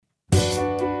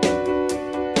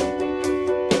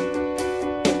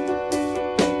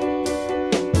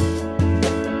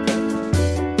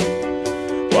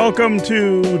Welcome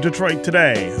to Detroit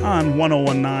Today on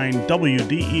 1019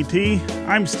 WDET.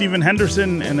 I'm Stephen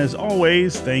Henderson, and as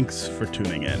always, thanks for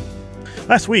tuning in.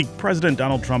 Last week, President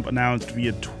Donald Trump announced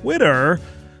via Twitter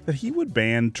that he would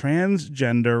ban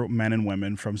transgender men and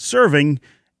women from serving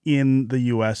in the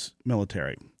U.S.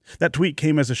 military. That tweet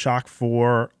came as a shock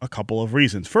for a couple of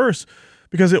reasons. First,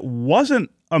 because it wasn't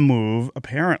a move,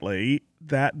 apparently,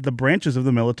 that the branches of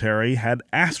the military had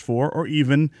asked for or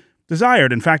even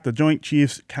desired. In fact, the Joint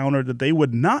Chiefs countered that they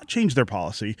would not change their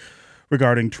policy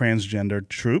regarding transgender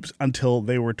troops until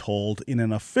they were told in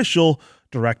an official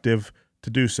directive to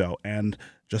do so. And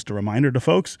just a reminder to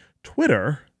folks,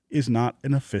 Twitter is not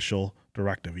an official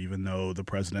directive, even though the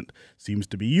president seems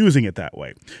to be using it that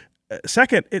way.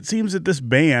 Second, it seems that this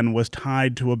ban was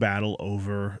tied to a battle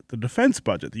over the defense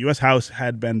budget. The U.S. House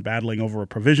had been battling over a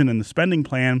provision in the spending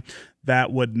plan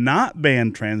that would not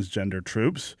ban transgender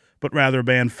troops, but rather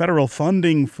ban federal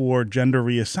funding for gender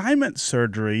reassignment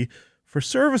surgery for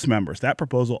service members. That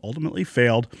proposal ultimately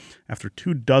failed after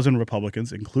 24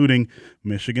 Republicans, including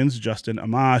Michigan's Justin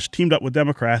Amash, teamed up with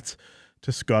Democrats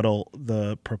to scuttle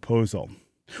the proposal.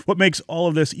 What makes all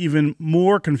of this even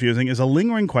more confusing is a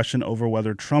lingering question over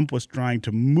whether Trump was trying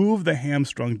to move the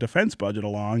hamstrung defense budget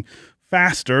along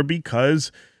faster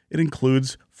because it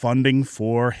includes funding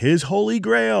for his holy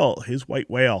grail, his white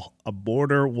whale, a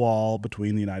border wall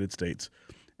between the United States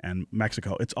and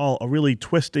Mexico. It's all a really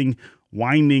twisting,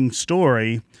 winding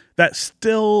story that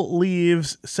still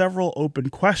leaves several open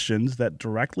questions that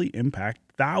directly impact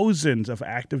thousands of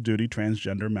active duty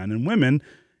transgender men and women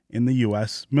in the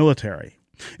U.S. military.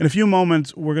 In a few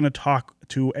moments, we're going to talk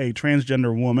to a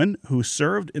transgender woman who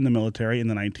served in the military in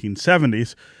the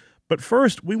 1970s. But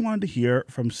first, we wanted to hear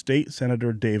from State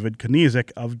Senator David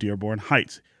Kniezek of Dearborn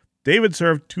Heights. David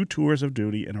served 2 tours of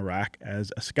duty in Iraq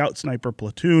as a Scout Sniper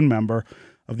platoon member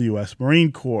of the U.S.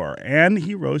 Marine Corps, and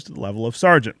he rose to the level of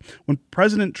sergeant. When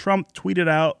President Trump tweeted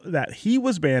out that he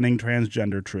was banning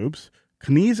transgender troops,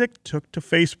 Kniezek took to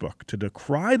Facebook to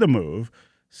decry the move,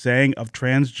 saying of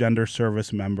transgender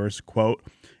service members, quote,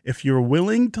 "If you're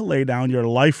willing to lay down your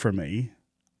life for me,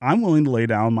 I'm willing to lay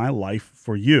down my life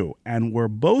for you, and we're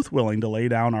both willing to lay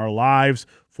down our lives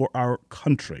for our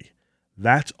country.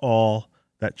 That's all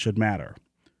that should matter."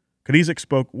 Kniezek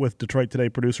spoke with Detroit Today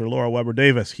producer Laura Weber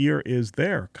Davis. Here is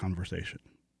their conversation.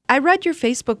 I read your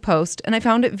Facebook post, and I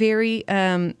found it very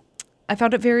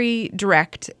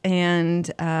direct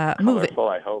and colorful.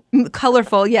 I hope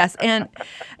colorful, yes, and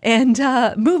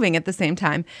moving at the same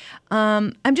time.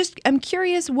 I'm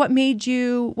curious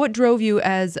what drove you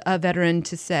as a veteran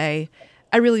to say,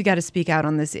 I really got to speak out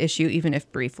on this issue, even if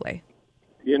briefly.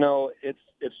 You know, it's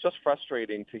just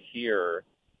frustrating to hear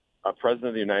a president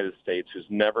of the United States who's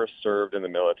never served in the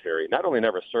military, not only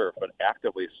never served, but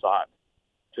actively sought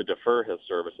to defer his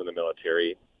service in the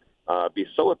military, be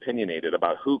so opinionated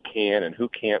about who can and who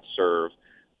can't serve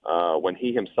when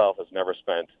he himself has never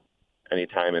spent any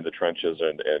time in the trenches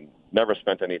and never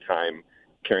spent any time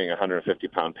carrying a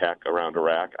 150-pound pack around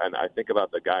Iraq. And I think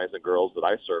about the guys and girls that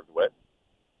I served with,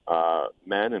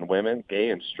 men and women, gay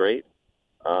and straight,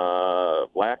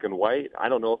 black and white. I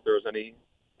don't know if there was any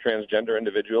transgender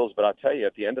individuals, but I'll tell you,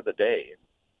 at the end of the day,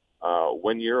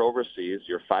 when you're overseas,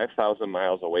 you're 5,000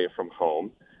 miles away from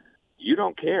home, you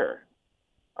don't care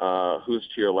who's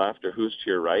to your left or who's to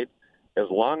your right, as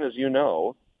long as you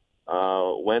know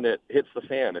when it hits the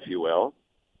fan, if you will,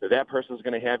 that person's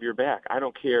going to have your back. I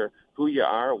don't care who you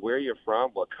are, where you're from,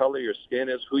 what color your skin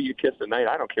is, who you kiss at night.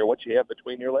 I don't care what you have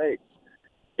between your legs.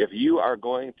 If you are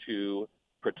going to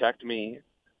protect me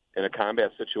in a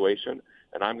combat situation,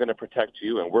 and I'm going to protect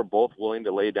you, and we're both willing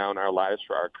to lay down our lives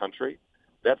for our country,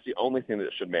 that's the only thing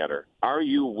that should matter. Are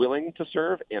you willing to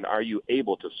serve, and are you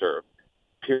able to serve,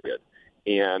 period?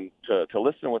 And to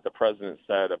listen to what the president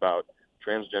said about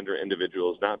transgender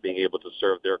individuals not being able to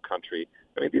serve their country,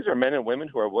 I mean, these are men and women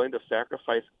who are willing to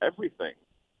sacrifice everything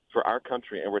for our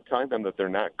country, and we're telling them that they're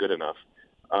not good enough.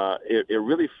 It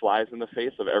really flies in the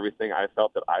face of everything I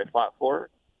felt that I fought for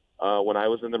when I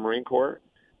was in the Marine Corps.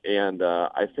 And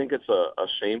I think it's a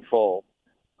shameful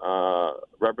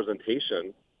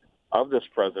representation of this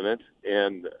president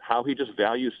and how he just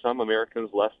values some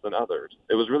Americans less than others.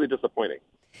 It was really disappointing.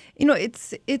 You know,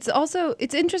 it's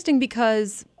interesting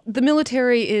because the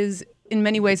military is in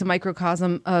many ways a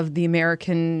microcosm of the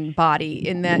American body,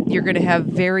 in that you're going to have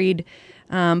varied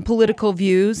political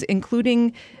views,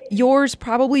 including yours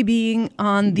probably being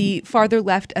on the farther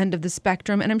left end of the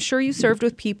spectrum. And I'm sure you served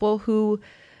with people who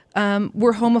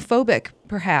were homophobic,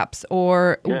 perhaps,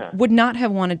 or would not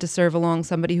have wanted to serve along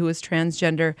somebody who was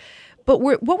transgender. But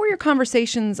what were your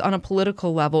conversations on a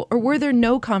political level, or were there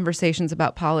no conversations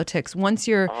about politics when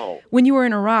you were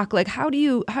in Iraq? Like, how do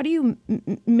you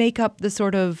make up the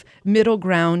sort of middle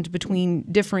ground between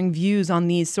differing views on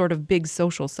these sort of big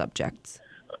social subjects?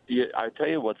 Yeah, I tell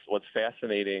you what's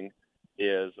fascinating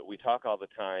is we talk all the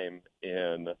time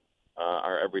in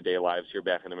our everyday lives here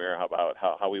back in America about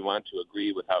how we want to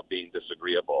agree without being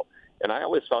disagreeable. And I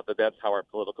always felt that that's how our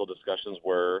political discussions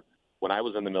were when I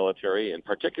was in the military, and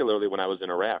particularly when I was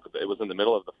in Iraq. It was in the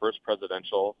middle of the first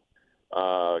presidential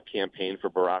campaign for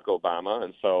Barack Obama.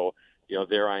 And so,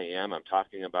 there I am. I'm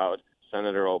talking about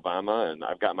Senator Obama, and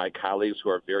I've got my colleagues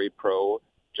who are very pro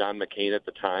John McCain at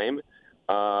the time.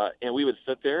 And we would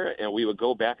sit there and we would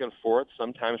go back and forth,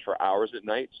 sometimes for hours at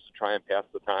night, just to try and pass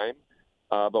the time.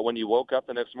 But when you woke up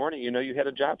the next morning, you had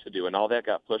a job to do, and all that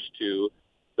got pushed to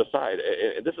the side.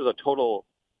 This is a total,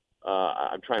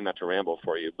 I'm trying not to ramble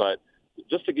for you, but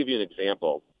just to give you an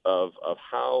example of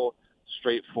how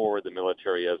straightforward the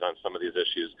military is on some of these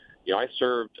issues. I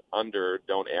served under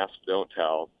Don't Ask, Don't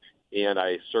Tell, and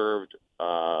I served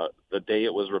the day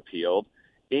it was repealed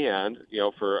and,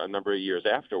 for a number of years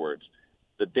afterwards.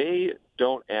 The day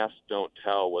Don't Ask, Don't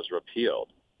Tell was repealed,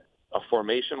 a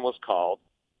formation was called.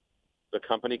 The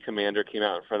company commander came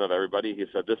out in front of everybody. He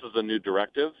said, "This is a new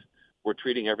directive. We're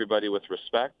treating everybody with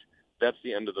respect." That's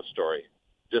the end of the story.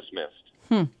 Dismissed.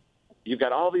 You've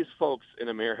got all these folks in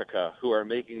America who are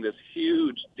making this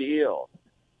huge deal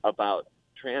about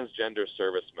transgender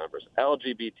service members,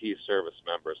 LGBT service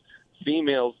members,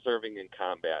 females serving in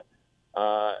combat.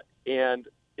 And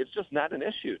it's just not an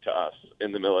issue to us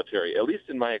in the military, at least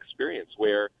in my experience,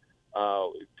 where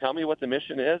tell me what the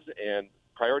mission is, and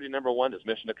priority number one is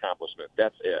mission accomplishment.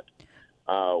 That's it.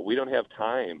 We don't have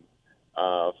time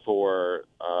for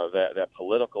that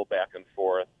political back and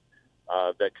forth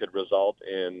that could result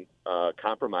in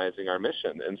compromising our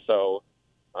mission. And so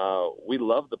we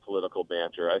love the political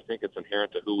banter. I think it's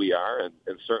inherent to who we are,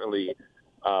 and certainly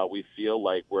we feel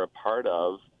like we're a part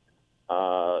of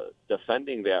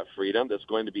defending that freedom that's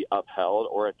going to be upheld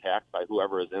or attacked by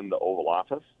whoever is in the Oval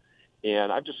Office.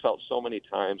 And I've just felt so many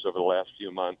times over the last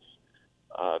few months,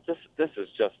 this is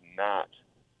just not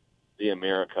the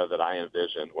America that I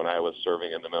envisioned when I was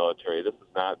serving in the military. This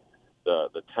is not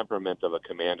the temperament of a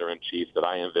commander-in-chief that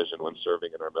I envisioned when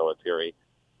serving in our military.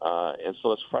 And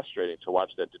so it's frustrating to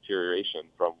watch that deterioration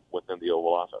from within the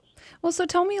Oval Office. Well, so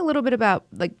tell me a little bit about,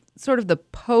 like, sort of the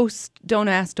post-Don't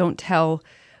Ask, Don't Tell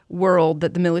world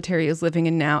that the military is living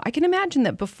in now. I can imagine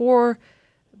that before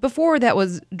that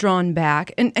was drawn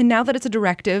back, and now that it's a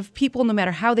directive, people, no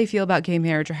matter how they feel about gay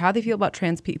marriage or how they feel about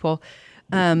trans people,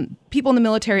 people in the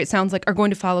military, it sounds like, are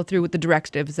going to follow through with the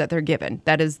directives that they're given.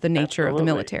 That is the nature of the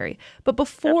military. But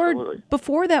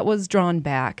before that was drawn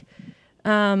back,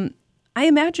 I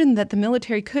imagine that the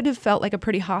military could have felt like a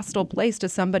pretty hostile place to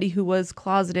somebody who was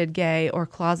closeted gay or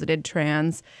closeted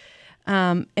trans.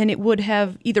 And it would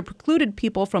have either precluded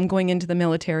people from going into the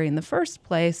military in the first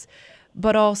place,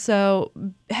 but also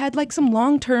had like some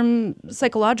long-term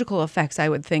psychological effects, I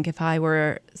would think, if I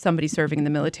were somebody serving in the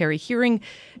military, hearing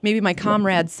maybe my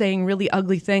comrades saying really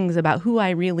ugly things about who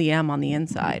I really am on the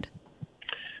inside.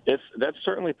 That's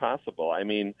certainly possible. I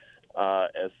mean,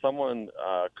 as someone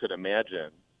could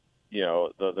imagine,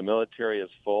 the military is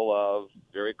full of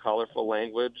very colorful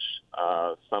language.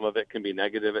 Some of it can be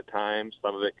negative at times.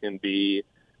 Some of it can be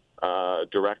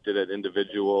directed at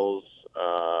individuals,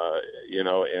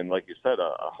 in, like you said,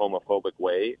 a homophobic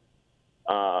way.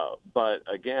 But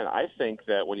again, I think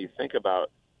that when you think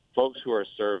about folks who are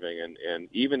serving, and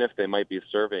even if they might be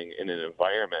serving in an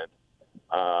environment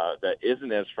that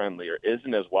isn't as friendly or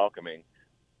isn't as welcoming,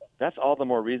 that's all the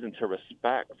more reason to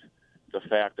respect the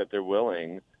fact that they're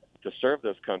willing to serve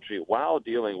this country while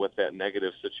dealing with that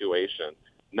negative situation,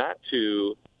 not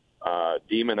to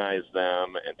demonize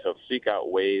them and to seek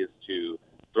out ways to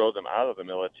throw them out of the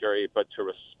military, but to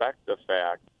respect the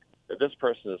fact that this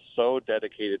person is so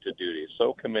dedicated to duty,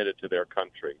 so committed to their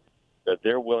country, that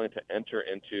they're willing to enter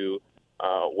into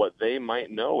what they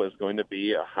might know is going to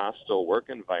be a hostile work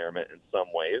environment in some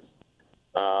ways.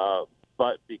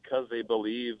 But because they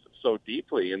believe so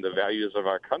deeply in the values of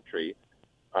our country,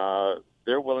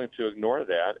 they're willing to ignore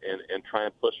that and try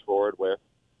and push forward with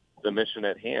the mission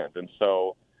at hand. And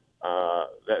so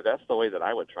that's the way that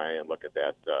I would try and look at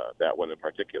that one in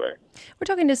particular. We're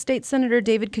talking to State Senator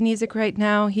David Kniezek right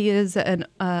now. He is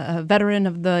a veteran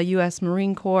of the U.S.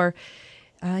 Marine Corps.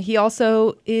 He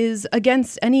also is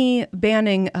against any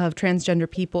banning of transgender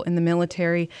people in the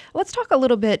military. Let's talk a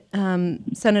little bit,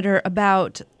 Senator,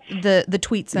 about the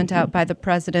tweet sent out by the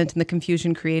president and the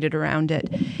confusion created around it.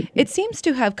 It seems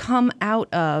to have come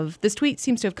out of, this tweet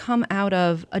seems to have come out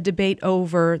of a debate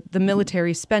over the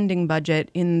military spending budget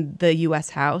in the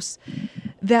U.S. House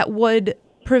that would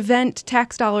prevent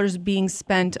tax dollars being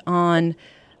spent on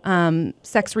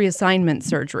sex reassignment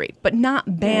surgery, but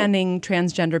not banning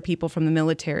transgender people from the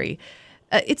military.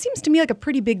 It seems to me like a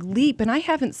pretty big leap, and I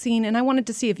haven't seen, and I wanted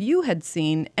to see if you had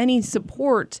seen any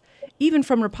support, even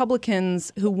from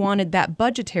Republicans who wanted that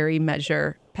budgetary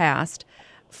measure passed,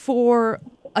 for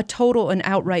a total and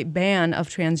outright ban of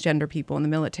transgender people in the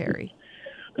military.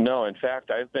 No, in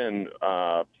fact, I've been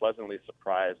pleasantly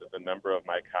surprised at the number of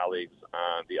my colleagues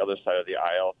on the other side of the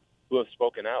aisle who have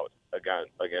spoken out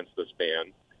against this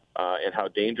ban and how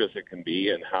dangerous it can be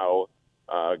and how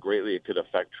greatly it could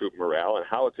affect troop morale and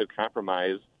how it could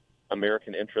compromise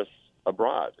American interests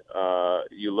abroad.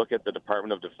 You look at the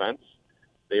Department of Defense.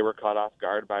 They were caught off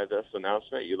guard by this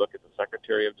announcement. You look at the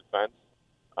Secretary of Defense,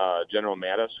 General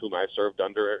Mattis, whom I served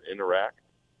under in Iraq,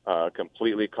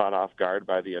 completely caught off guard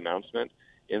by the announcement.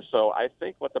 And so I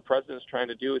think what the president's trying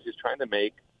to do is he's trying to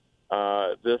make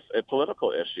this a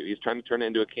political issue. He's trying to turn it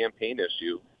into a campaign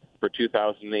issue for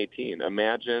 2018.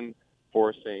 Imagine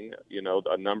forcing,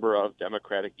 a number of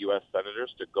Democratic U.S.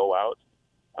 senators to go out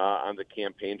on the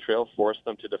campaign trail, force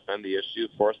them to defend the issue,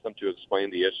 force them to explain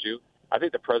the issue. I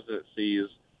think the president sees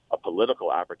a political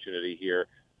opportunity here.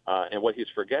 And what he's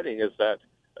forgetting is that,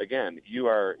 again, you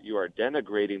are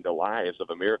denigrating the lives of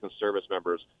American service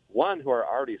members, one, who are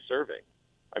already serving.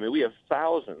 I mean, we have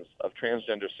thousands of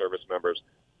transgender service members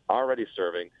already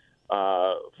serving.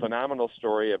 Phenomenal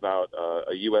story about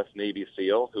a U.S. Navy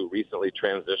SEAL who recently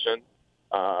transitioned.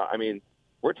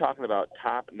 We're talking about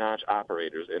top-notch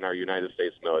operators in our United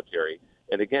States military.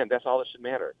 And again, that's all that should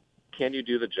matter. Can you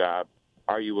do the job?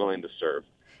 Are you willing to serve?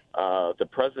 The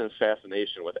president's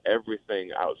fascination with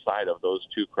everything outside of those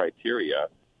two criteria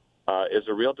is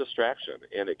a real distraction,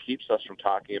 and it keeps us from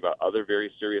talking about other very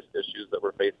serious issues that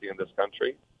we're facing in this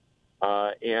country.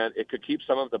 And it could keep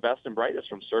some of the best and brightest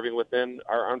from serving within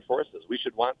our armed forces. We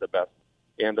should want the best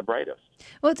and the brightest.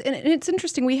 Well, it's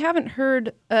interesting. We haven't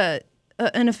heard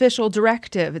an official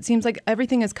directive. It seems like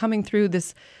everything is coming through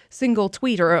this single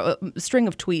tweet or a string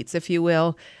of tweets, if you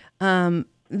will,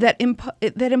 that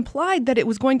implied that it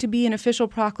was going to be an official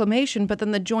proclamation, but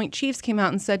then the Joint Chiefs came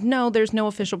out and said, no, there's no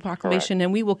official proclamation. Correct.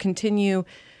 And we will continue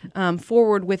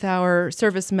forward with our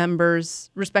service members,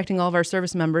 respecting all of our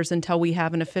service members until we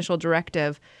have an official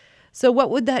directive. So what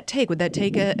would that take? Would that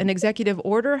take an executive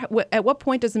order? At what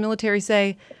point does the military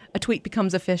say a tweet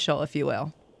becomes official, if you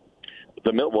will?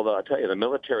 Well, I'll tell you, the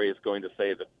military is going to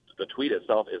say that the tweet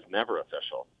itself is never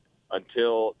official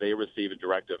until they receive a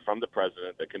directive from the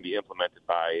president that can be implemented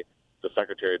by the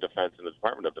Secretary of Defense and the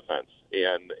Department of Defense.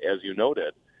 And as you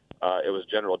noted, it was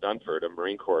General Dunford, a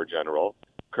Marine Corps general,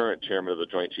 current chairman of the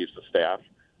Joint Chiefs of Staff,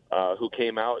 who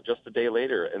came out just a day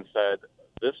later and said,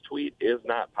 this tweet is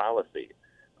not policy.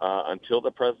 Until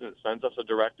the president sends us a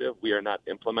directive, we are not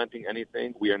implementing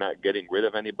anything. We are not getting rid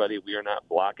of anybody. We are not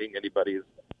blocking anybody's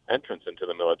entrance into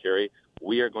the military.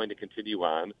 We are going to continue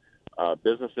on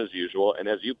business as usual. And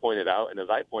as you pointed out, and as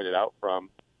I pointed out from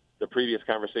the previous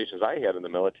conversations I had in the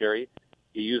military,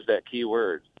 he used that key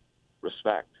word,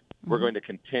 respect. Mm-hmm. We're going to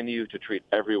continue to treat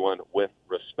everyone with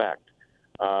respect.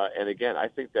 And again, I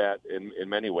think that in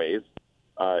many ways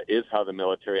is how the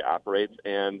military operates.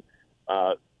 And,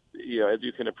 as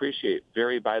you can appreciate,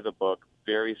 very by the book,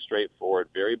 very straightforward,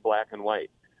 very black and white.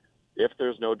 If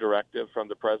there's no directive from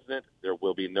the president, there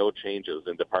will be no changes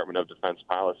in Department of Defense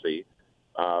policy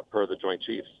per the Joint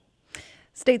Chiefs.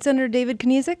 State Senator David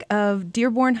Kniezek of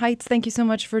Dearborn Heights, thank you so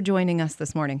much for joining us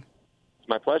this morning. It's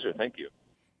my pleasure. Thank you.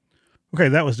 Okay,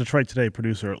 that was Detroit Today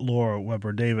producer Laura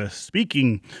Weber Davis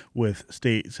speaking with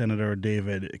State Senator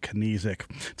David Kniezek.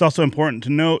 It's also important to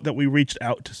note that we reached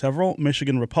out to several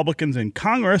Michigan Republicans in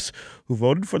Congress who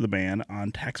voted for the ban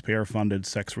on taxpayer-funded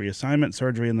sex reassignment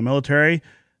surgery in the military.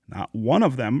 Not one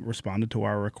of them responded to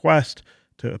our request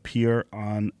to appear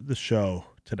on the show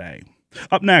today.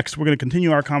 Up next, we're going to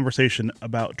continue our conversation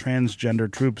about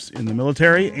transgender troops in the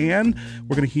military, and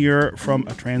we're going to hear from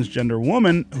a transgender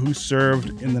woman who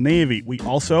served in the Navy. We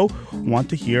also want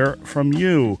to hear from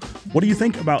you. What do you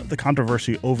think about the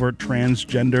controversy over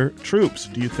transgender troops?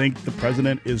 Do you think the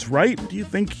president is right? Do you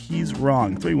think he's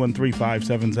wrong?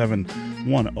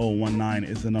 313-577-1019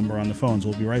 is the number on the phones.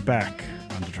 We'll be right back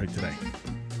on Detroit Today.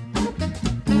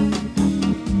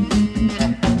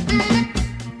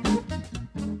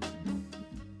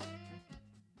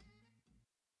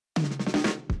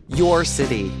 Your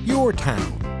city, your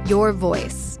town, your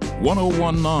voice.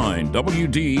 1019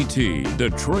 WDET,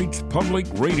 Detroit's public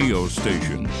radio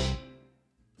station.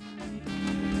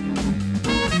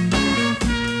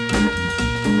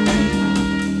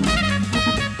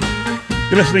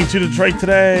 You're listening to Detroit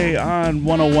Today on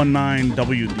 1019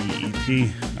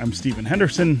 WDET. I'm Stephen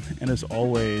Henderson, and as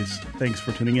always, thanks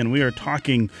for tuning in. We are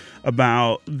talking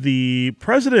about the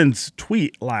president's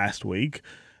tweet last week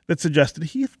that suggested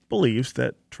he believes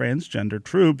that transgender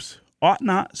troops ought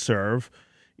not serve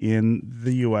in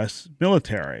the U.S.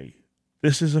 military.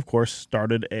 This has, of course,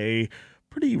 started a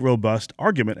pretty robust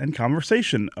argument and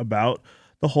conversation about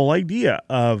the whole idea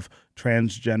of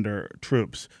transgender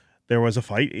troops. There was a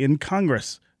fight in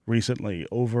Congress recently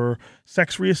over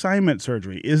sex reassignment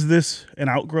surgery. Is this an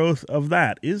outgrowth of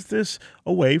that? Is this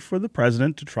a way for the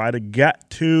president to try to get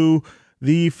to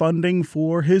the funding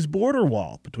for his border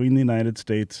wall between the United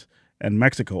States and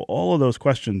Mexico? All of those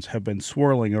questions have been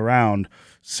swirling around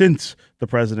since the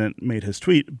president made his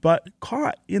tweet, but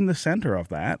caught in the center of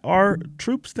that are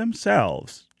troops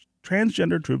themselves,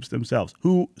 transgender troops themselves,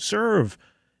 who serve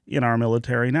in our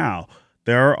military now.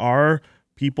 There are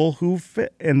people who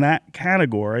fit in that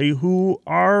category who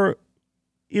are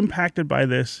impacted by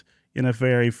this in a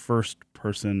very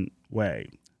first-person way.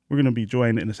 We're going to be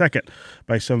joined in a second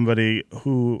by somebody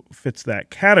who fits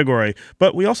that category.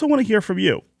 But we also want to hear from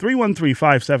you.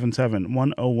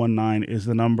 313-577-1019 is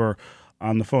the number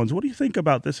on the phones. What do you think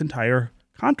about this entire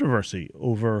controversy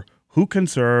over who can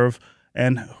serve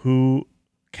and who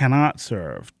cannot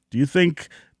serve? Do you think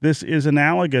this is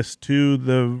analogous to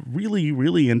the really,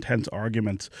 really intense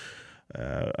arguments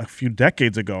a few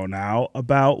decades ago now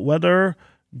about whether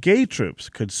gay troops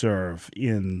could serve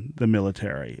in the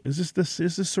military? Is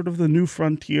this sort of the new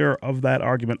frontier of that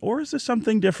argument, or is this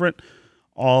something different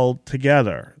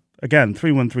altogether? Again,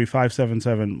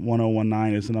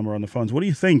 313-577-1019 is the number on the phones. What do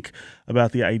you think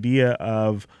about the idea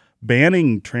of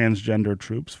banning transgender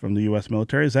troops from the U.S.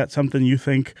 military? Is that something you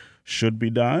think should be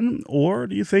done? Or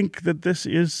do you think that this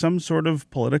is some sort of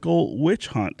political witch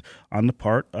hunt on the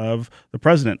part of the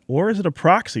president? Or is it a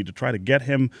proxy to try to get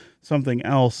him something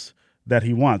else that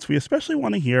he wants? We especially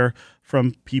want to hear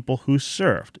from people who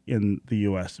served in the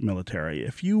U.S. military.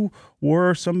 If you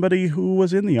were somebody who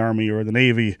was in the Army or the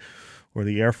Navy or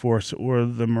the Air Force or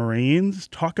the Marines,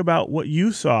 talk about what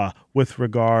you saw with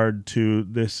regard to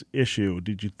this issue.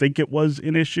 Did you think it was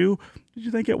an issue? Did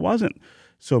you think it wasn't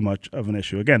so much of an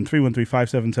issue? Again,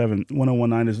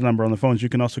 313-577-1019 is the number on the phones. You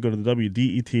can also go to the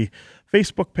WDET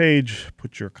Facebook page,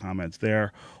 put your comments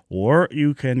there, or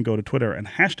you can go to Twitter and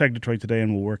hashtag Detroit Today,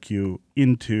 and we'll work you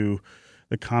into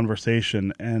the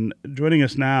conversation. And joining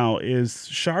us now is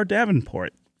Shar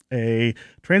Davenport, a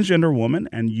transgender woman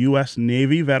and U.S.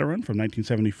 Navy veteran from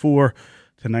 1974 to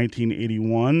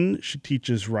 1981. She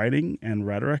teaches writing and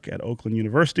rhetoric at Oakland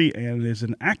University and is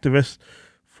an activist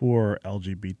for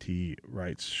LGBT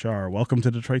rights. Shar, welcome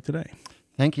to Detroit Today.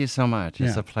 Thank you so much.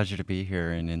 It's Yeah. a pleasure to be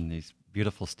here and in these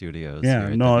beautiful studios. Yeah,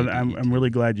 here at no, WDET. I'm really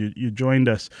glad you joined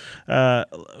us.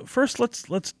 First,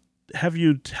 let's have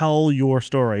you tell your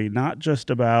story, not just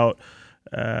about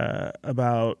your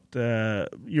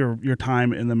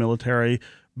time in the military,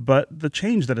 but the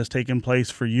change that has taken place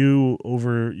for you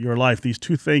over your life. These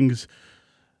two things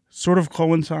sort of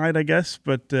coincide, I guess,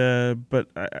 but I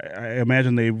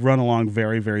imagine they run along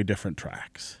very, very different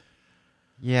tracks.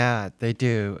 Yeah, they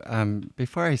do.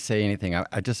 Before I say anything,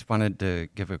 I just wanted to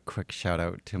give a quick shout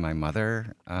out to my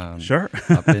mother. Sure.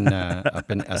 up in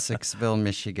Essexville,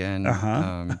 Michigan,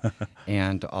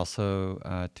 and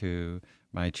also to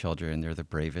my children. They're the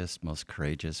bravest, most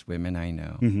courageous women I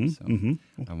know.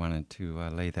 I wanted to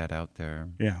lay that out there.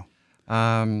 Yeah.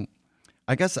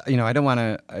 I guess, I don't want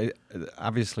to,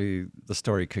 obviously the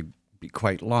story could be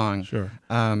quite long. Sure.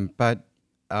 But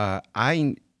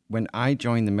when I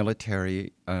joined the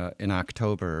military in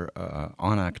October,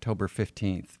 on October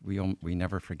 15th, we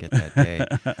never forget that day.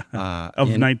 Of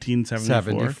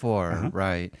 1974?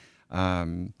 Right.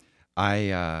 I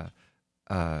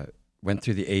went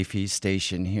through the AFE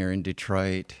station here in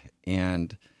Detroit,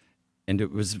 and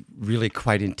it was really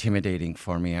quite intimidating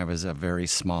for me. I was a very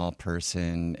small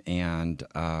person, and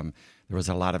there was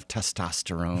a lot of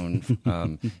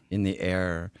testosterone in the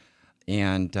air,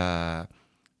 and I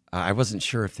wasn't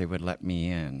sure if they would let me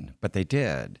in, but they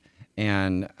did.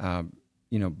 And,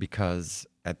 because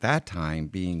at that time,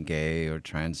 being gay or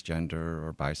transgender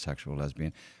or bisexual,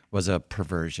 lesbian was a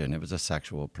perversion. It was a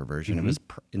sexual perversion. It was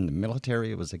in the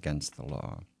military. It was against the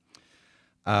law.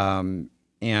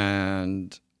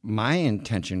 And my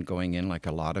intention going in, like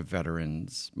a lot of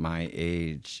veterans my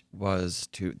age, was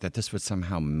that this would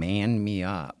somehow man me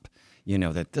up,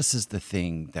 that this is the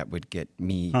thing that would get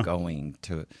me going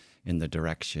to in the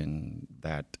direction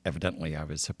that evidently I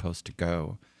was supposed to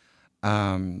go.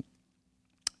 And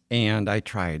I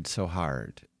tried so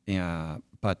hard.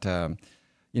 But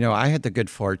I had the good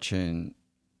fortune,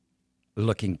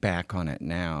 looking back on it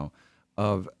now,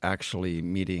 of actually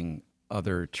meeting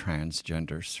other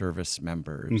transgender service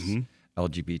members,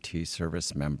 LGBT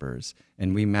service members,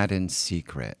 and we met in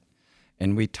secret.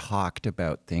 And we talked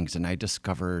about things, and I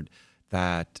discovered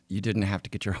that you didn't have to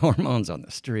get your hormones on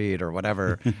the street or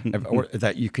whatever, or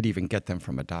that you could even get them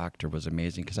from a doctor was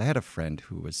amazing. Because I had a friend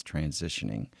who was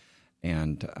transitioning,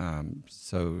 and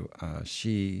so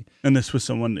she... And this was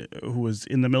someone who was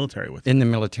in the military with you? In the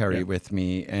military with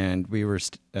me, and we were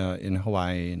in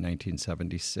Hawaii in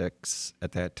 1976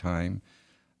 at that time,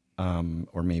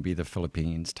 or maybe the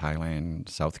Philippines, Thailand,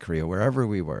 South Korea, wherever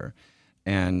we were.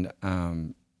 And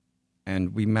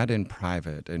we met in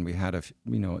private, and we had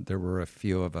there were a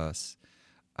few of us,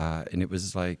 and it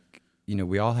was like,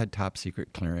 we all had top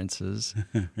secret clearances,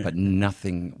 but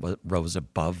nothing rose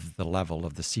above the level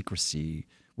of the secrecy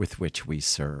with which we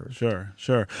served. Sure.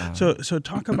 So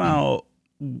talk about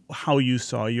how you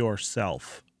saw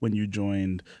yourself when you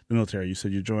joined the military. You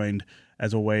said you joined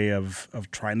as a way of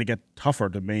trying to get tougher,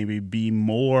 to maybe be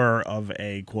more of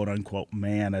a quote unquote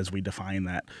man as we define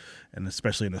that. And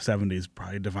especially in the 70s,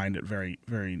 probably defined it very,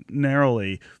 very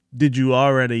narrowly. Did you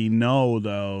already know,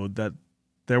 though, that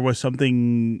there was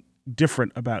something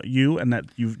different about you and that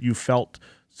you felt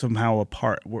somehow a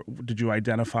part? Did you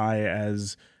identify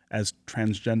as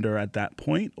transgender at that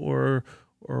point, or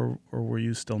were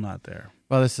you still not there?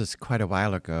 Well, this is quite a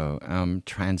while ago.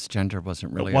 Transgender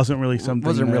wasn't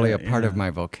really a part of my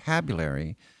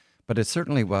vocabulary, but it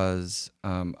certainly was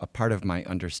a part of my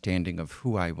understanding of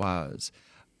who I was.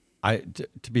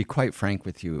 To be quite frank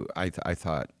with you, I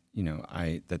thought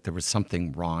that there was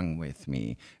something wrong with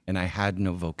me, and I had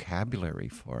no vocabulary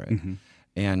for it.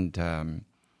 And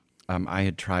I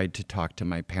had tried to talk to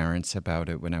my parents about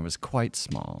it when I was quite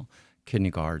small.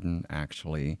 Kindergarten,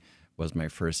 actually, was my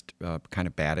first kind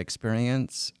of bad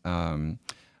experience, in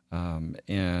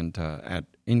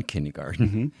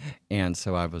kindergarten. And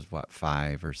so I was,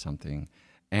 5 or something.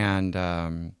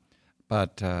 And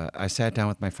but I sat down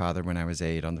with my father when I was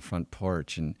 8 on the front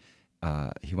porch, and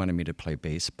he wanted me to play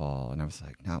baseball. And I was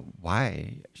like, now,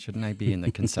 why? Shouldn't I be in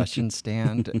the concession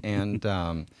stand? And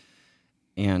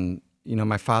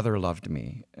my father loved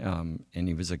me, and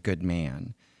he was a good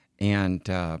man. And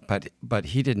but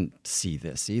he didn't see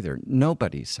this either.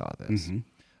 Nobody saw this.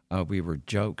 We were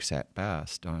jokes at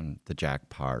best on the Jack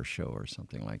Parr show or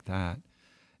something like that.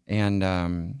 And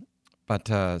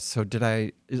so did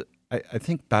I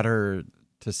think better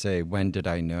to say, when did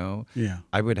I know? Yeah.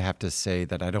 I would have to say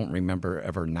that I don't remember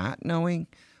ever not knowing.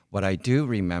 What I do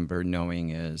remember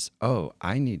knowing is,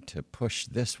 I need to push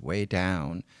this way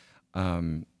down,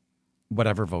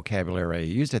 whatever vocabulary I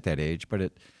used at that age.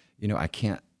 But I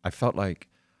can't. I felt like,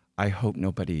 I hope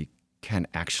nobody can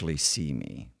actually see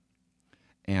me.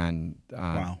 And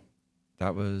wow.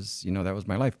 That was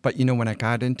my life. But when I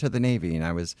got into the Navy, and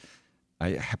I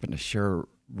happened to share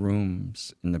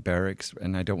rooms in the barracks,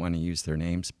 and I don't want to use their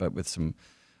names, but with some,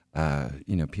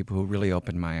 people who really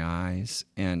opened my eyes,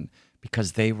 and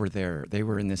because they were there, they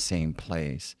were in the same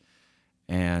place,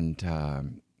 and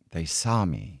they saw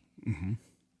me.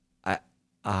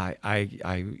 I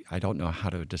don't know how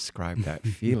to describe that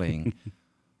feeling,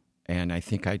 and I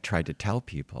think I tried to tell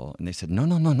people, and they said, no,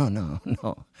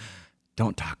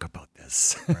 don't talk about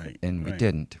this. Right. And we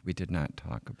didn't. We did not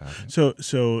talk about it.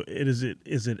 So is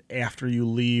it after you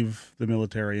leave the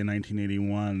military in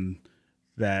 1981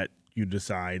 that you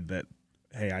decide that,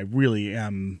 hey, I really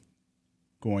am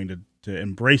going to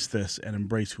embrace this and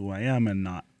embrace who I am, and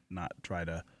not try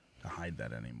to hide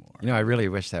that anymore? I really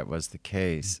wish that was the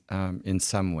case in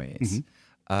some ways.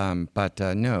 But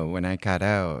no, when I got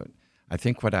out, I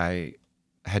think what I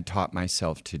had taught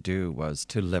myself to do was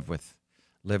to live with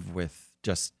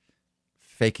just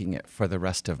faking it for the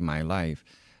rest of my life.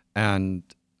 And,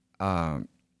 so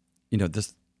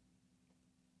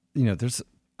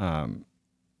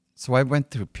I went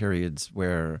through periods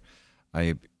where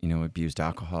I, abused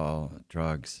alcohol,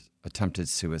 drugs, attempted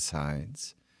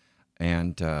suicides.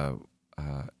 And, though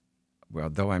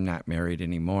I'm not married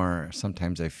anymore,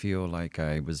 sometimes I feel like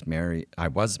I was married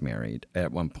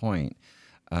at one point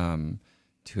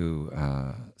to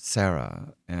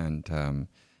Sarah, and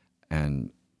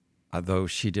although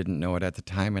she didn't know it at the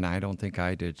time, and I don't think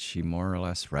I did, she more or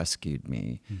less rescued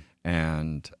me,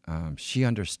 and she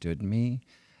understood me,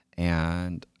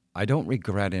 and I don't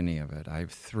regret any of it. I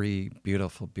have 3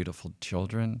 beautiful, beautiful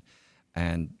children,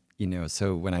 and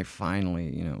So when I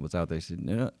finally, was out there, I said,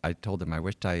 no, I told them I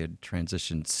wished I had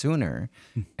transitioned sooner.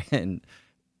 And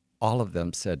all of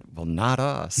them said, well, not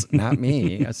us, not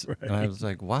me. And I was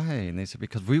like, why? And they said,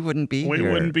 because we wouldn't be here. We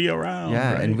wouldn't be around.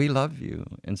 Yeah, right? and we love you.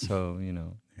 And so,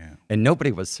 Yeah. and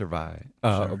nobody was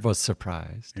was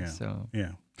surprised. Yeah. So.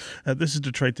 Yeah. This is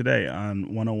Detroit Today on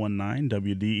 101.9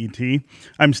 WDET.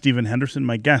 I'm Stephen Henderson.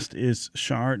 My guest is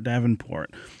Shar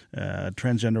Davenport, a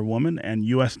transgender woman and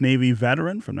U.S. Navy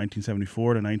veteran from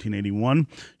 1974 to 1981.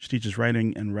 She teaches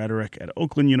writing and rhetoric at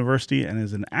Oakland University and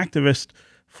is an activist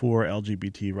for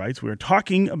LGBT rights. We're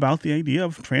talking about the idea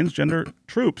of transgender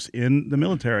troops in the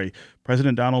military.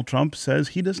 President Donald Trump says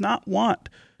he does not want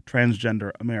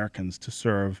transgender Americans to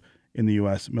serve in the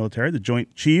U.S. military. The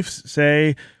Joint Chiefs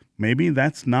say maybe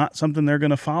that's not something they're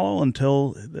going to follow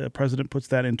until the president puts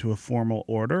that into a formal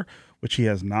order, which he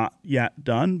has not yet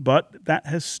done. But that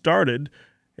has started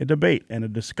a debate and a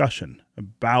discussion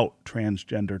about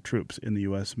transgender troops in the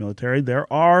U.S. military.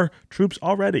 There are troops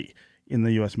already in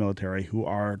the U.S. military who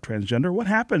are transgender. What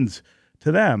happens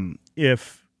to them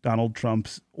if Donald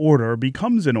Trump's order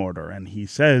becomes an order and he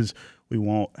says we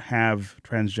won't have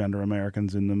transgender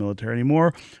Americans in the military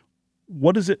anymore?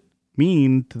 What does it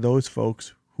mean to those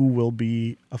folks who will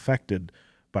be affected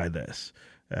by this?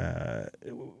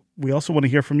 We also want to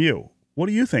hear from you. What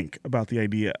do you think about the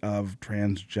idea of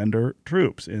transgender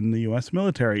troops in the U.S.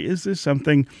 military? Is this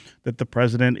something that the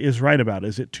president is right about?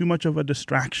 Is it too much of a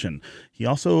distraction? He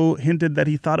also hinted that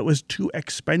he thought it was too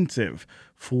expensive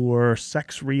for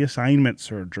sex reassignment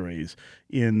surgeries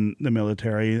in the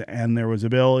military, and there was a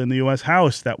bill in the U.S.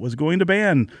 House that was going to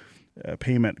ban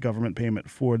government payment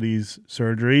for these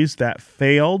surgeries. That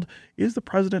failed. Is the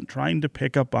president trying to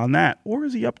pick up on that, or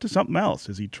is he up to something else?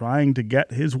 Is he trying to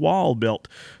get his wall built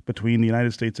between the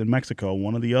United States and Mexico,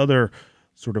 one of the other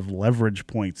sort of leverage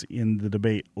points in the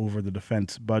debate over the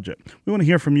defense budget? We want to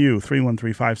hear from you.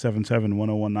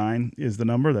 313-577-1019 is the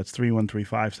number. That's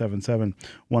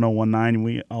 313-577-1019.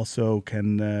 We also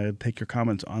can take your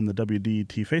comments on the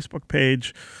WDET Facebook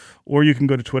page, or you can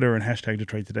go to Twitter and hashtag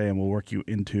Detroit Today, and we'll work you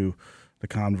into the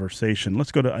conversation.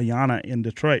 Let's go to Ayana in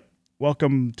Detroit.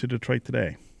 Welcome to Detroit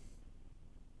Today.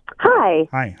 Hi.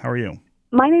 Hi, how are you?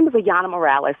 My name is Ayana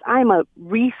Morales. I'm a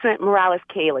recent Morales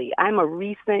Cayley. I'm a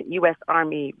recent U.S.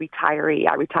 Army retiree.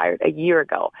 I retired a year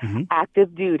ago,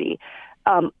 active duty.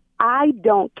 I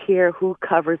don't care who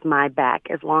covers my back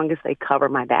as long as they cover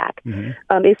my back.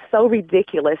 It's so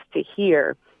ridiculous to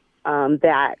hear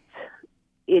that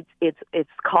it's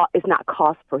not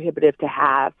cost prohibitive to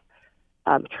have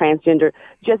transgender.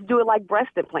 Just do it like breast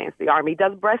implants. The Army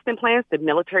does breast implants. The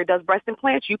military does breast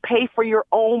implants. You pay for your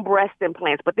own breast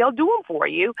implants, but they'll do them for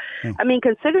you. I mean,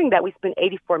 considering that we spent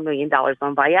 $84 million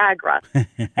on Viagra.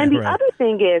 And the Right. other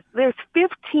thing is there's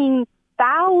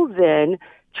 15,000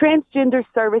 transgender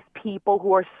service people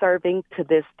who are serving to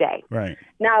this day. Right.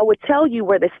 Now, I would tell you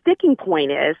where the sticking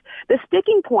point is. The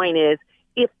sticking point is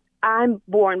if I'm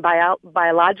born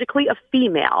biologically a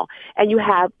female and you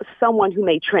have someone who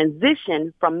may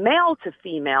transition from male to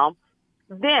female,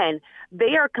 then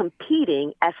they are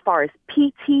competing as far as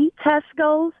PT test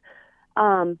goes,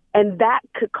 and that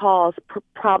could cause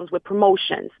problems with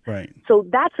promotions. Right. So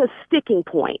that's a sticking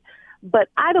point. But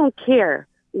I don't care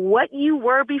what you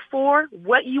were before,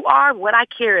 what you are. What I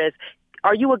care is,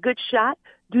 are you a good shot?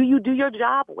 Do you do your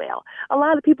job well? A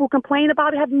lot of people who complain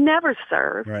about it have never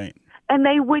served. Right. And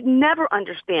they would never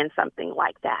understand something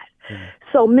like that.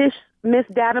 So, Miss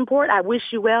Davenport, I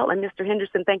wish you well. And Mr.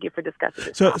 Henderson, thank you for discussing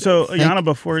this. So Ayana,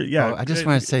 before, I just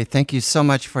want to say thank you so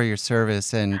much for your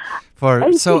service and for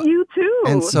and to you too.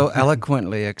 and so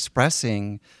eloquently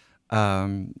expressing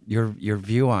your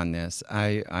view on this.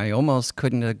 I almost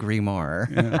couldn't agree more.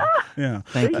 Yeah.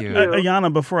 Thank you.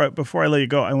 Ayana, before I let you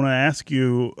go, I want to ask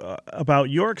you about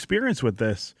your experience with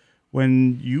this.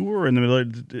 When you were in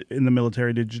the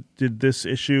military, did this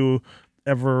issue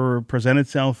ever present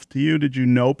itself to you? Did you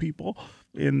know people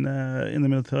in the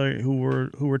military who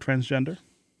were transgender?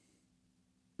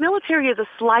 Military is a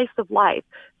slice of life.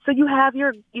 So you have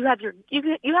your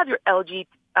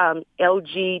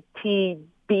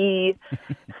LGTB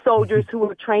soldiers who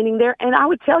were training there, and I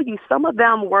would tell you some of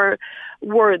them were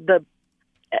the,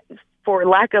 for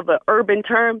lack of an urban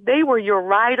term, they were your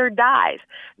ride or dies.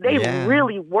 They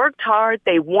really worked hard.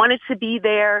 They wanted to be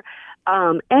there.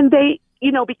 And they,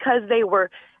 because they were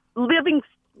living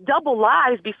double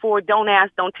lives before Don't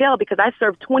Ask, Don't Tell, because I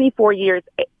served 24 years,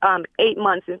 8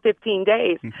 months and 15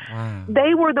 days. Wow.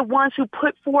 They were the ones who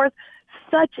put forth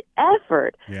such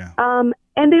effort. Yeah.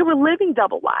 And they were living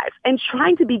double lives and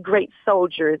trying to be great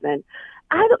soldiers. And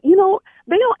I don't,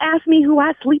 they don't ask me who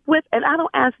I sleep with, and I don't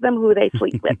ask them who they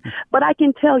sleep with. But I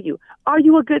can tell you, are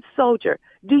you a good soldier?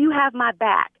 Do you have my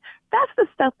back? That's the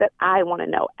stuff that I want to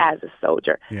know as a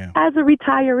soldier, as a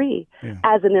retiree,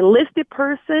 as an enlisted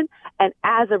person, and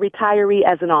as a retiree,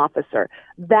 as an officer.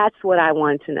 That's what I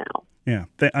want to know. Yeah.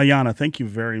 Ayanna, thank you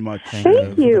very much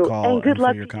Thank for you. the call And good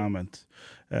luck for your comments.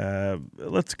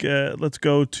 Let's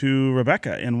go to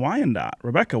Rebecca in Wyandotte.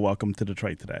 Rebecca, welcome to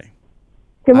Detroit Today.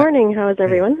 Good morning. How is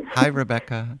everyone? Hi,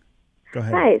 Rebecca. Go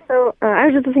ahead. Hi. So I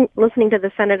was just listening to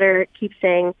the senator keep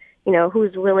saying,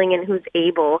 who's willing and who's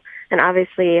able. And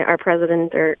obviously our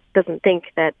president doesn't think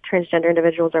that transgender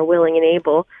individuals are willing and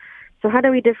able. So how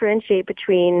do we differentiate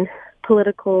between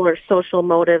political or social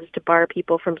motives to bar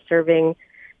people from serving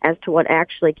as to what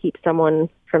actually keeps someone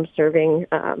from serving,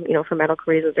 for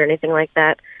medical reasons or anything like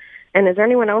that? And is there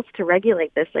anyone else to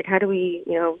regulate this? Like, how do we,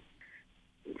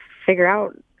 figure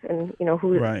out and,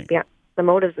 who the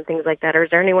motives and things like that? Or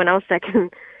is there anyone else that can,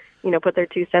 put their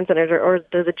 2 cents in it? Or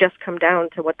does it just come down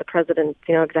to what the president's,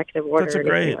 executive order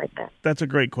or anything like that? That's a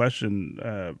great question,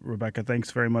 Rebecca. Thanks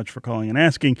very much for calling and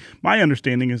asking. My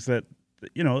understanding is that,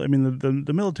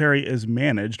 the military is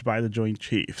managed by the Joint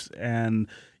Chiefs. And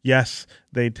yes,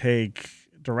 they take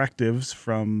directives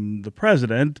from the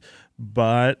president,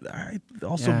 but I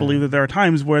also believe that there are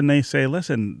times when they say,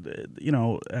 listen,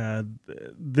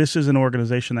 this is an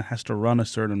organization that has to run a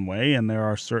certain way, and there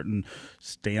are certain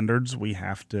standards we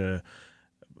have to,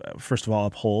 first of all,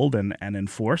 uphold and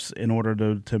enforce in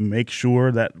order to make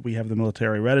sure that we have the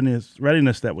military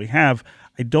readiness that we have.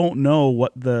 I don't know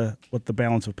what the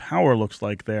balance of power looks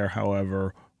like there,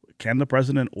 however. Can the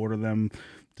president order them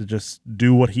to just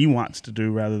do what he wants to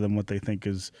do rather than what they think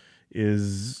is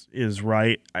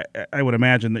right? I would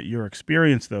imagine that your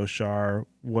experience, though, Shar,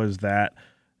 was that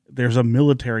there's a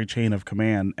military chain of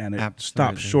command, and it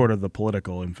stops short of the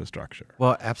political infrastructure.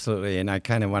 Well, absolutely, and I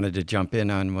kind of wanted to jump in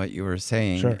on what you were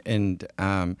saying. Sure. And,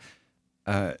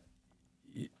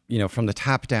 from the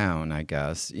top down, I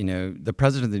guess, the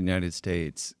President of the United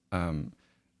States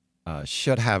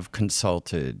should have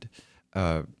consulted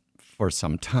for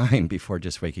some time before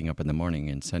just waking up in the morning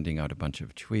and sending out a bunch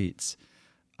of tweets.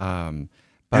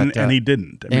 But he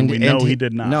didn't. We know he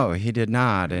did not. No, he did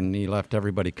not, and he left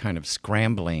everybody kind of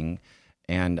scrambling.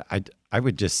 And I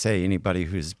would just say anybody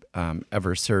who's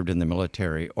ever served in the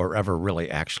military or ever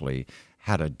really actually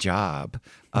had a job,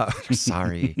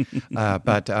 sorry,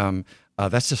 but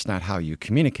that's just not how you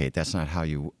communicate. That's not how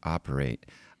you operate.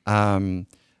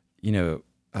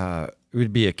 It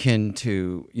would be akin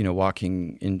to,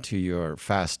 walking into your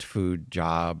fast food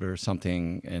job or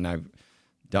something, and I've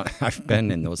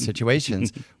been in those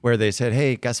situations where they said,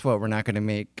 hey, guess what? We're not going to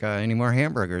make any more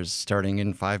hamburgers. Starting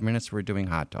in 5 minutes, we're doing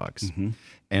hot dogs. Mm-hmm.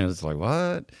 And it's like,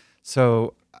 what?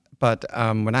 So, but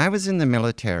when I was in the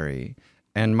military,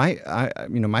 and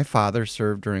my father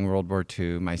served during World War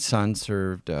II. My son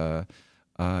served during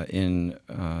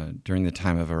the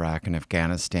time of Iraq and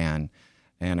Afghanistan.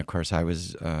 And, of course, I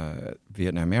was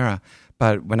Vietnam era.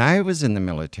 But when I was in the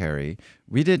military,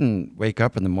 we didn't wake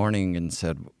up in the morning and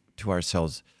said to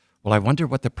ourselves, well, I wonder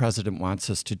what the president wants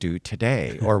us to do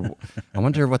today, or I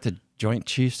wonder what the Joint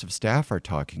Chiefs of Staff are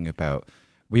talking about.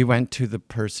 We went to the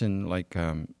person, like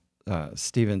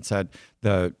Stephen said,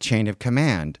 the chain of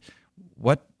command.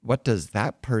 What does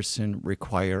that person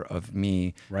require of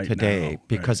me today?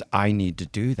 Because I need to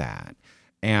do that.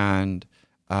 And,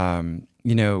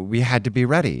 we had to be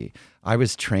ready. I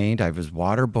was trained. I was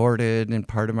waterboarded in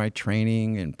part of my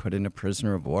training and put in a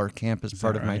prisoner of war camp as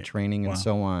part of my training and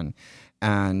so on.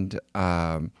 And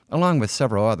along with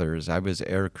several others, I was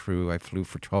air crew. I flew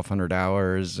for 1,200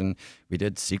 hours, and we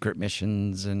did secret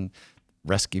missions and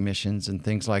rescue missions and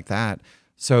things like that.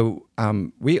 So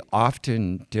we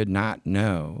often did not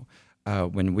know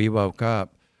when we woke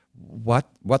up what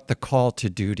the call to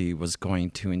duty was going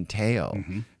to entail.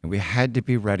 Mm-hmm. And we had to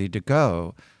be ready to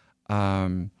go.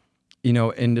 And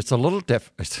it's a little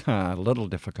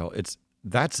difficult.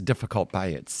 That's difficult by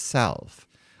itself.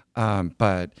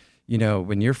 But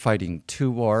when you're fighting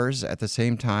two wars at the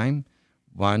same time,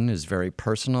 one is very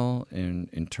personal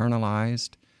and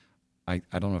internalized. I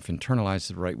don't know if internalized is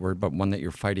the right word, but one that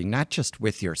you're fighting not just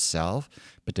with yourself,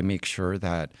 but to make sure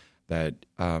that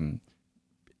the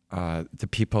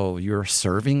people you're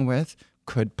serving with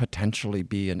could potentially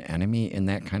be an enemy in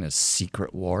that kind of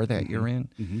secret war that you're in.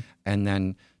 Mm-hmm. And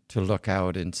then to look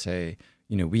out and say,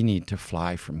 we need to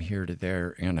fly from here to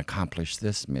there and accomplish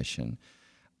this mission.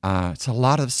 It's a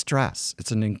lot of stress.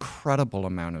 It's an incredible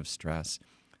amount of stress.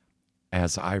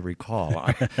 as I recall.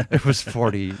 It was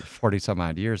 40 some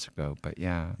odd years ago, but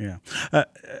yeah. Yeah.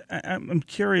 I'm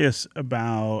curious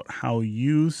about how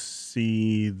you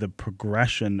see the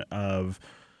progression of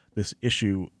this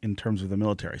issue in terms of the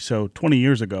military. So 20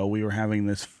 years ago, we were having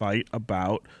this fight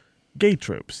about gay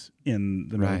troops in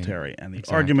the military. And the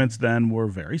arguments then were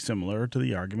very similar to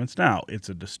the arguments now. It's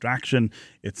a distraction.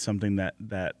 It's something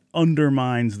that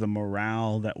undermines the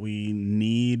morale that we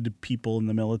need people in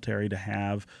the military to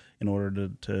have in order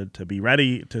to be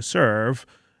ready to serve.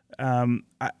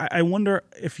 I wonder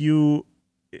if you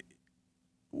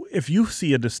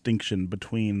see a distinction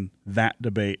between that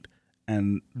debate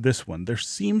and this one. There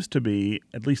seems to be,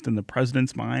 at least in the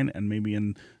president's mind and maybe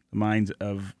in the minds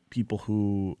of people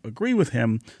who agree with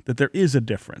him, that there is a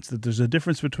difference, that there's a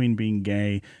difference between being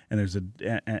gay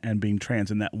and being trans,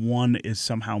 and that one is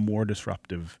somehow more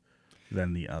disruptive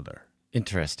than the other.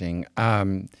 Interesting.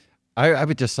 I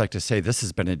would just like to say this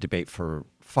has been a debate for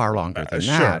far longer than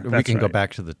that. We can go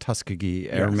back to the Tuskegee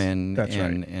Airmen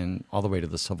and all the way to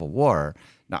the Civil War.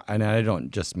 Now, and I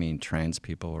don't just mean trans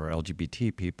people or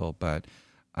LGBT people, but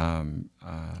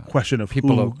question of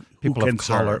people who of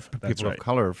color. serve. People of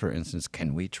color, for instance,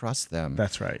 can we trust them?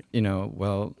 That's right. And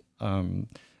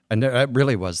that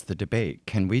really was the debate.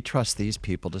 Can we trust these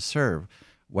people to serve?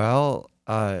 Well,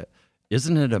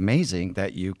 isn't it amazing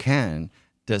that you can,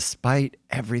 despite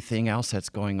everything else that's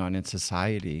going on in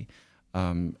society?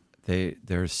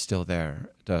 They're still there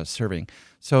serving.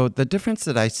 So the difference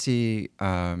that I see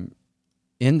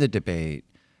in the debate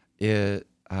is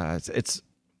it's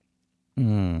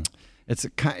I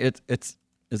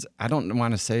don't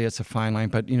want to say it's a fine line,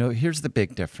 but here's the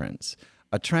big difference: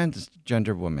 a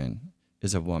transgender woman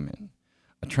is a woman,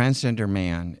 a transgender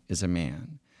man is a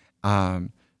man.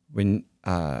 When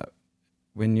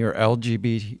you're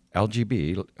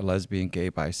LGBT, lesbian,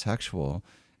 gay, bisexual,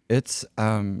 it's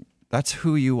that's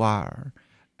who you are.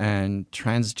 And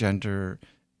transgender,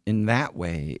 in that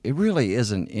way, it really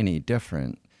isn't any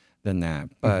different than that.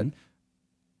 But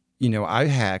I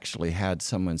actually had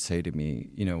someone say to me,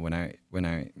 when I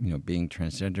being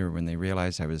transgender, when they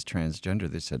realized I was transgender,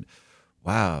 they said,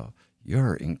 "Wow,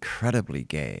 you're incredibly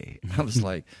gay." I was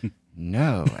like,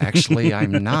 "No, actually,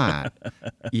 I'm not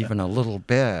even a little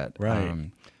bit."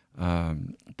 Right.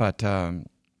 But I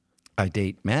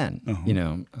date men,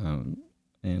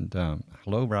 and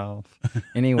hello, Ralph.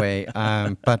 Anyway,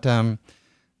 but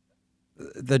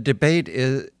the debate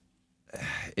is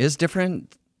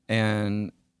different,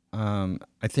 and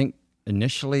I think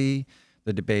initially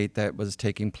the debate that was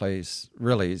taking place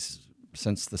really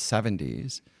since the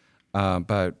 70s,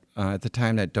 but at the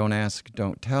time that Don't Ask,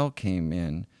 Don't Tell came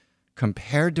in,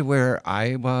 compared to where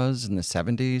I was in the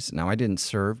 70s, now I didn't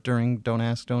serve during Don't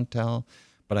Ask, Don't Tell,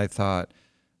 but I thought,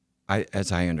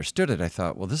 as I understood it, I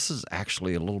thought, well, this is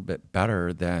actually a little bit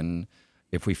better than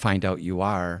if we find out you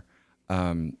are,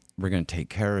 we're going to take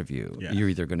care of you. Yeah. You're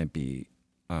either going to be,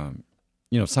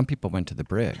 some people went to the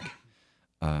brig.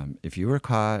 If you were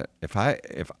caught, if I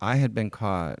had been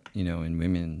caught, in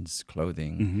women's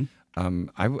clothing,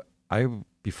 I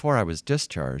before I was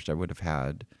discharged, I would have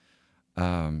had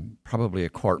probably a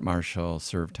court-martial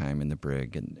serve time in the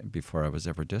brig, and before I was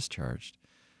ever discharged,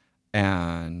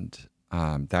 and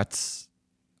that's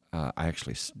I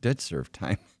actually did serve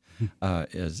time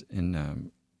as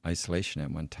in isolation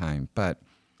at one time, but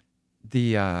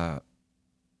the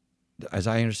as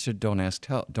I understood Don't Ask,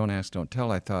 Don't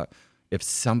Tell, I thought if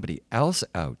somebody else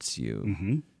outs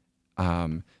you,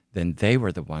 then they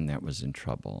were the one that was in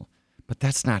trouble. But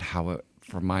that's not how it,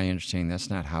 from my understanding, that's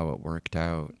not how it worked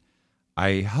out.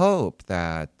 I hope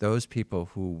that those people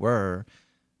who were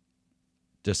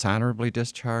dishonorably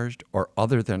discharged or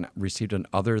received an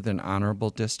other than honorable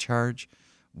discharge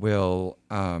will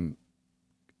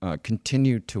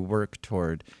continue to work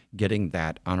toward getting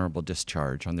that honorable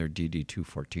discharge on their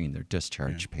DD-214, their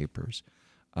discharge papers,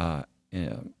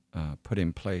 put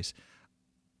in place.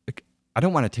 I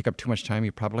don't want to take up too much time.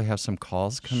 You probably have some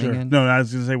calls coming in. No, I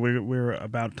was going to say we're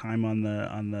about time on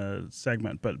the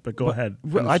segment, but go ahead.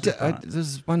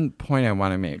 There's one point I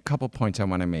want to make. A couple points I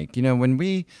want to make. When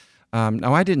we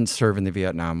now I didn't serve in the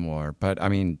Vietnam War, but I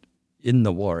mean in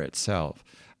the war itself,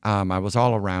 I was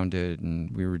all around it,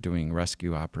 and we were doing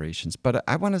rescue operations. But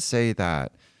I want to say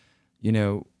that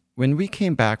when we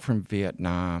came back from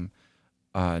Vietnam,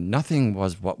 nothing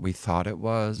was what we thought it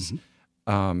was.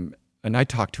 And I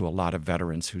talked to a lot of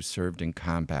veterans who served in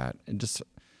combat, and this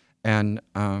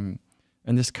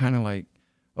kind of like,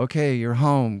 okay, you're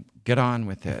home, get on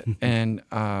with it. And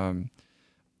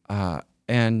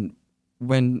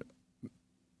when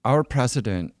our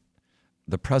president,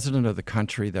 the president of the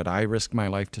country that I risk my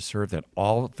life to serve, that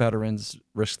all veterans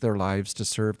risk their lives to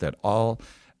serve, that all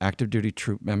active duty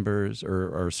troop members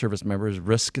or service members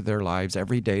risk their lives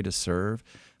every day to serve.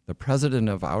 The president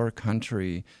of our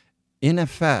country, in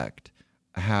effect,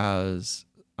 has,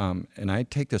 and I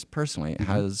take this personally,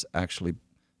 has actually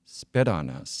spit on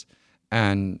us.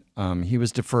 And he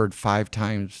was deferred 5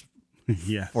 times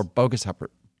Yes. for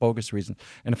bogus reasons.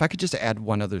 And if I could just add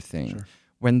one other thing. Sure.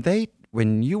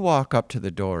 When you walk up to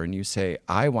the door and you say,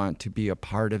 I want to be a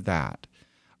part of that,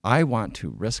 I want to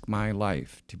risk my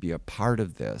life to be a part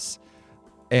of this,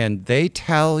 and they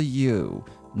tell you,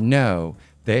 no,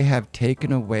 they have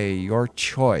taken away your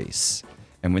choice.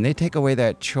 And when they take away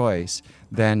that choice,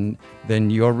 then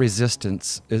your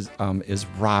resistance is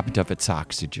robbed of its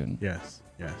oxygen. Yes.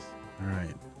 All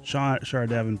right. Shar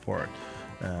Davenport,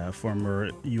 former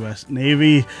U.S.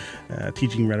 Navy,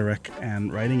 teaching rhetoric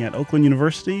and writing at Oakland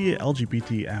University,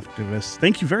 LGBT activist.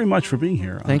 Thank you very much for being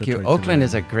here. Thank you. Detroit Oakland Today.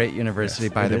 is a great university,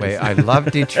 Yes, by the it way. is. I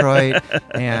love Detroit,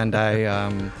 and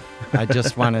I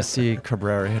just want to see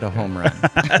Cabrera hit a home run.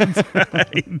 That's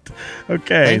right.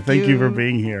 Okay, thank you for you.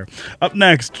 being here. Up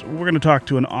next, we're going to talk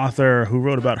to an author who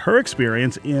wrote about her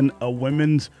experience in a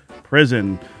women's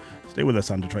prison. Stay with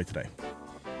us on Detroit Today.